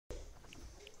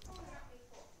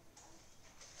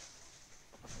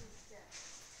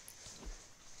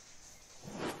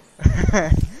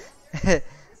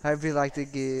Hope you like the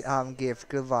gift.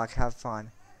 Good luck. Have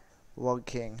fun. Wog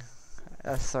King.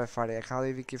 That's so funny. I can't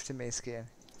believe he gifted me a skin.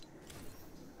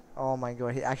 Oh my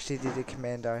god, he actually did a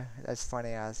commando. That's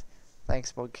funny as.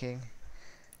 Thanks, Wog King.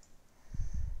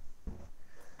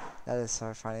 That is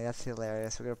so funny. That's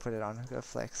hilarious. We're gonna put it on. We're gonna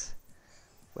flex.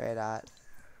 Wear that.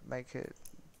 Make it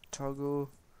toggle.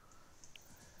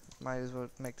 Might as well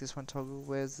make this one toggle.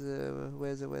 Where's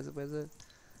it?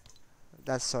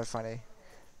 That's so funny.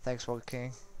 Thanks, Wog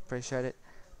King. Appreciate it.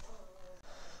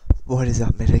 What is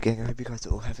up, MedoGang? I hope you guys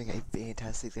are all having a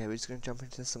fantastic day. We're just going to jump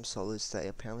into some solos today.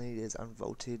 Apparently there's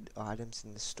unvaulted items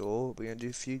in the store. We're going to do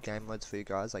a few game modes for you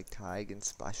guys, like Tag and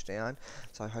Splashdown.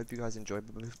 So I hope you guys enjoy.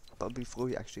 But before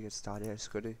we actually get started, I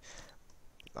just got to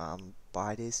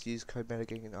buy this, use code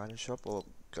MedoGang in item shop, or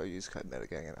go use code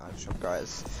MedoGang in item shop,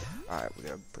 guys. Alright, we're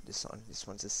going to put this on. This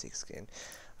one's a 6 skin.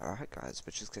 Alright, guys,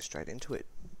 let's just get straight into it.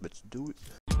 Let's do it.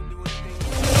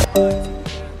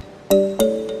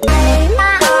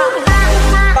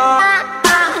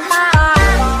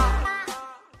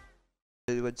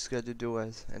 We're just gonna do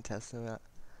duos and test them out.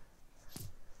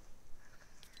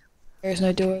 There's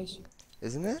no duos.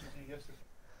 Isn't it?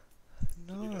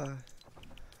 No.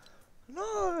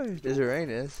 No! There's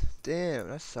arenas. Damn,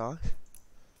 that sucks.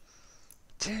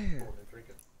 Damn.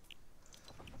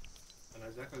 I know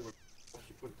exactly what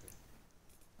you put it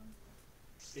in.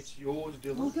 It's yours,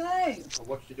 Dylan. Okay. I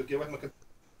watched you do. Get away from my computer.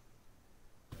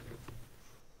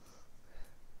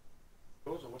 I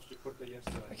watched you put it there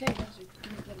yesterday. Okay, guys, you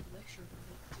can get a lecture.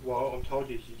 Well, I'm told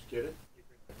you should get it.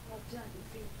 Well done, you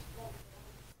feel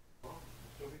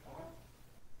Still be fine.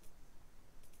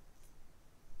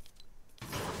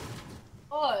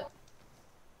 Oh!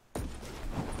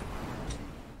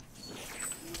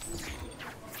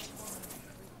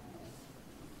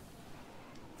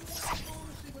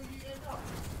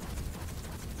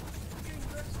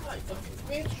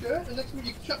 Man shirt, and next minute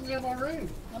you shut me out of my room.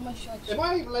 How much Am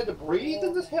I even allowed to breathe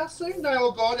in this house soon? No,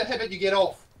 oh God, how about you get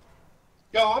off?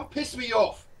 Go on, piss me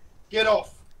off. Get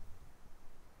off.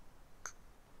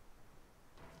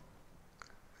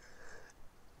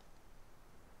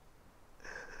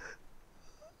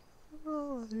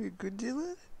 Oh, you good,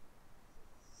 Dylan?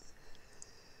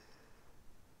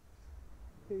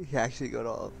 He actually got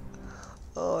off.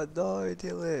 Oh no,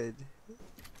 Dylan.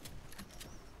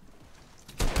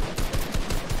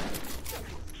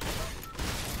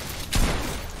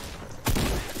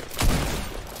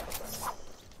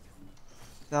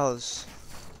 That was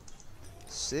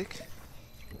sick.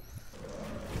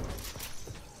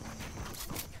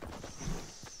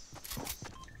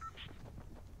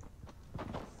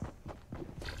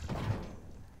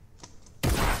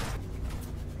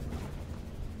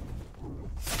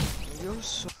 You're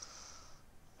so...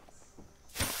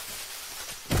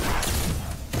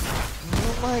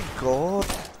 Oh my god.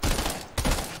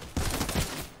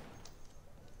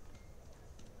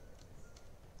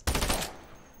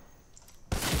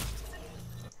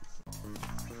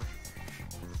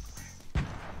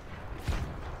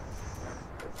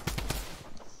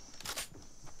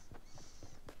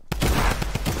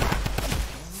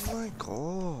 Oh my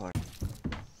god.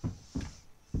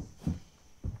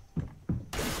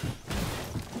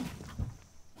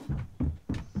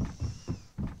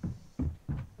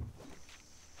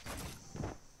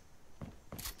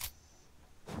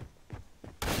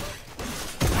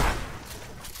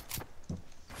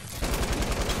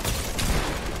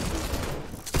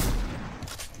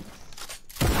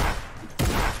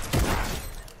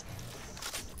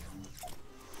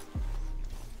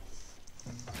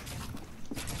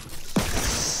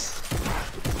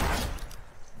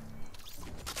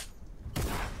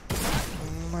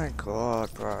 Oh my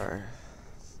god, bro.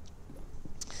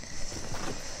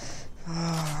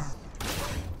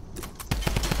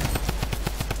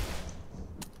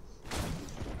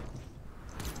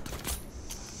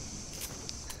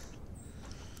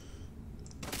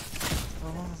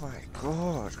 Oh my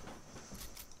god.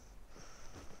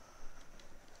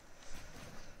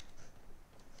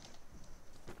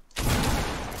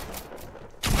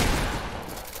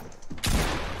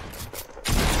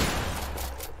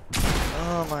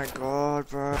 Oh my god,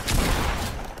 bro.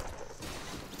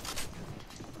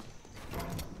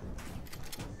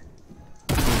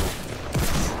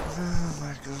 Oh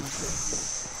my god.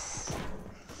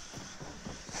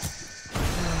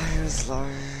 He was low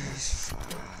as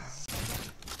fuck.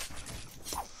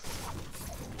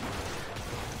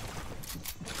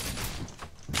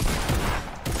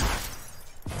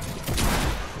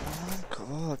 Oh my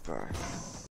god, bro.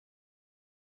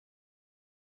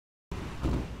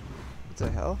 What the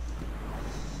hell?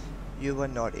 You were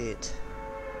not it.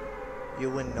 You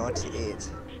were not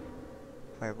it.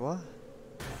 Wait, what?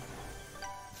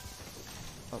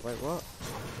 Oh, wait, what?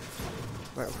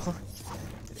 Wait, what?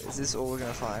 Is this all we're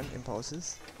gonna find?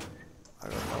 Impulses? I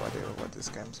got no idea what this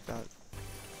game's about.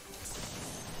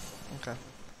 Okay.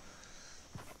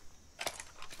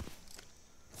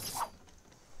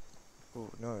 Oh,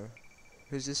 no.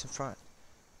 Who's this in front?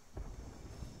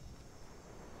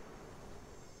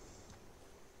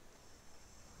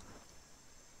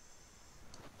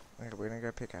 Okay, we're gonna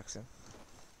go pickaxe him.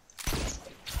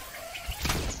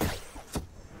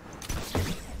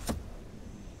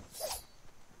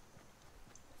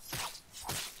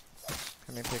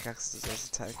 How many pickaxes does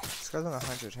it take? This guy's on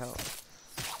 100 health.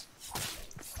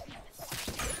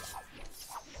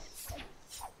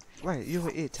 Wait, you were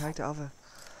it. Take the other.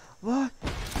 What?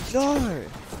 No!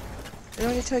 It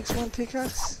only takes one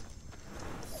pickaxe?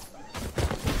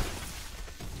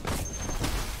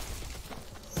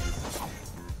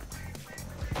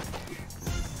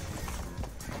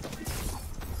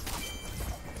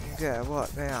 Yeah,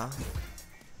 what now?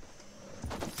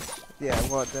 Yeah,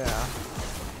 what now?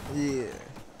 Yeah.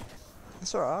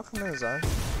 It's alright, I'll come in the zone.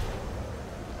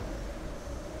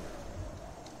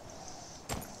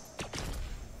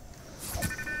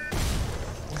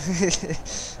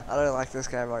 I don't like this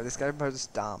game mode. This game mode is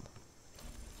dumb.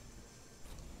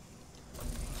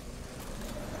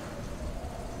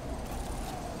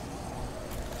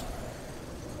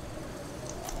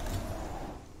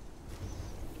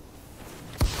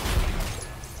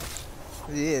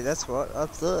 Yeah, that's what I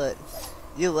thought.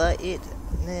 You are it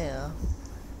now.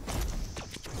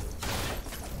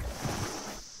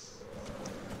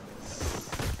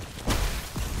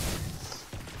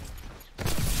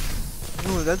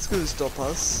 Oh, that's gonna stop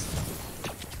us.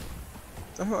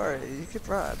 Don't worry, you can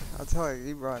run. I'll tell you,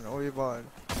 you run or you won't.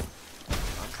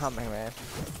 I'm coming, man.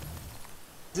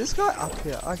 Is this guy up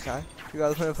here? Okay. You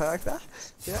guys wanna play like that?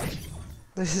 Yeah.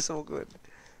 This is all good.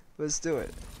 Let's do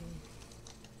it.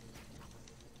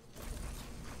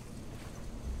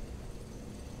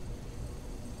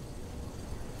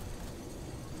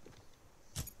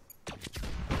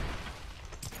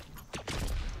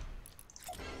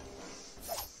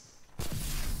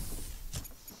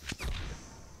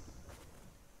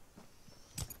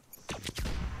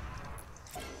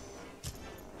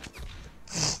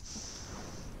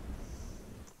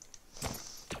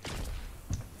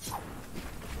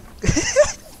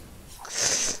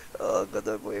 Oh god,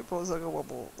 don't wait, pause, I got one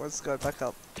more. Let's go back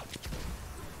up.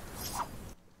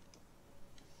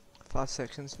 5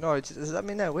 seconds. No, does that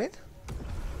mean I win?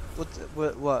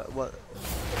 What?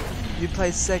 You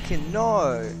play second?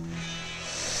 No!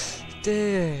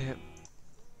 Damn.